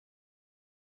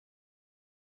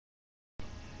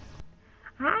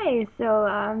Hi,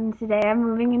 so today I'm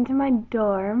moving into my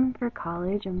dorm for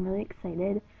college. I'm really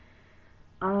excited.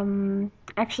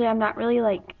 Actually I'm not really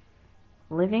like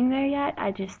living there yet.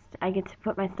 I get to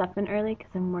put my stuff in early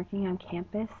because I'm working on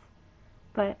campus.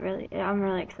 But really I'm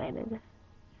really excited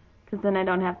because then I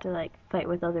don't have to like fight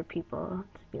with other people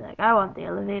to be like, I want the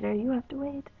elevator, you have to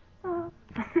wait. Oh.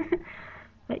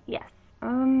 But yes,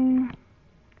 um,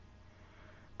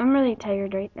 I'm really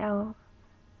tired right now.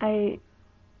 I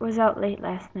was out late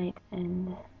last night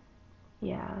and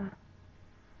yeah.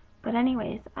 But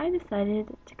anyways, I decided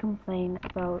to complain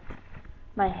about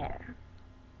my hair.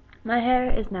 My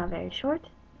hair is now very short,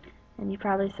 and you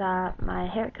probably saw my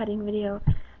hair cutting video.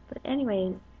 But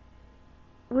anyways,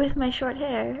 with my short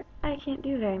hair, I can't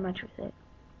do very much with it.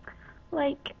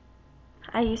 Like,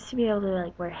 I used to be able to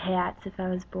like wear hats if I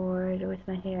was bored with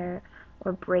my hair,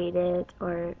 or braid it,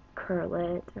 or curl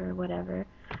it, or whatever.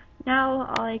 Now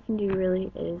all I can do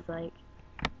really is like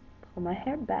pull my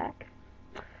hair back,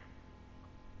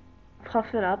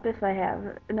 puff it up if I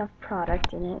have enough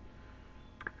product in it,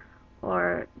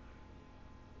 or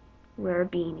wear a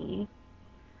beanie.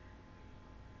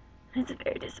 It's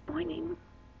very disappointing.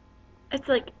 It's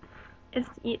like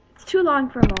it's too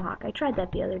long for a mohawk. I tried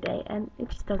that the other day and it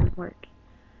just doesn't work.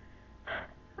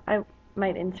 I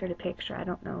might insert a picture, I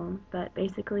don't know, but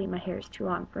basically my hair is too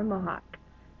long for a mohawk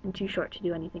and too short to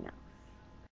do anything else.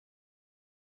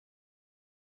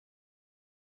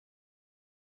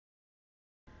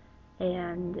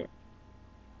 And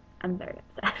I'm very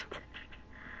upset.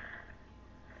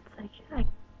 It's like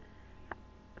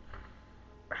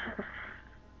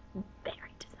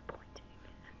very disappointing.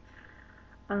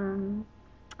 Um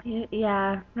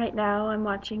yeah, right now I'm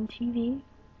watching TV,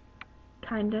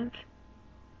 kind of.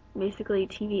 Basically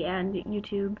TV and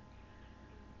YouTube.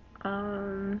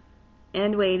 Um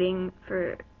and waiting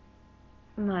for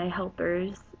my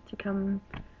helpers to come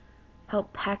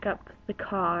help pack up the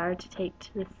car to take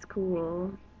to the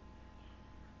school.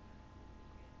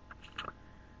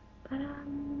 But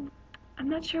I'm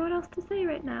not sure what else to say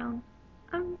right now.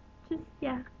 I'm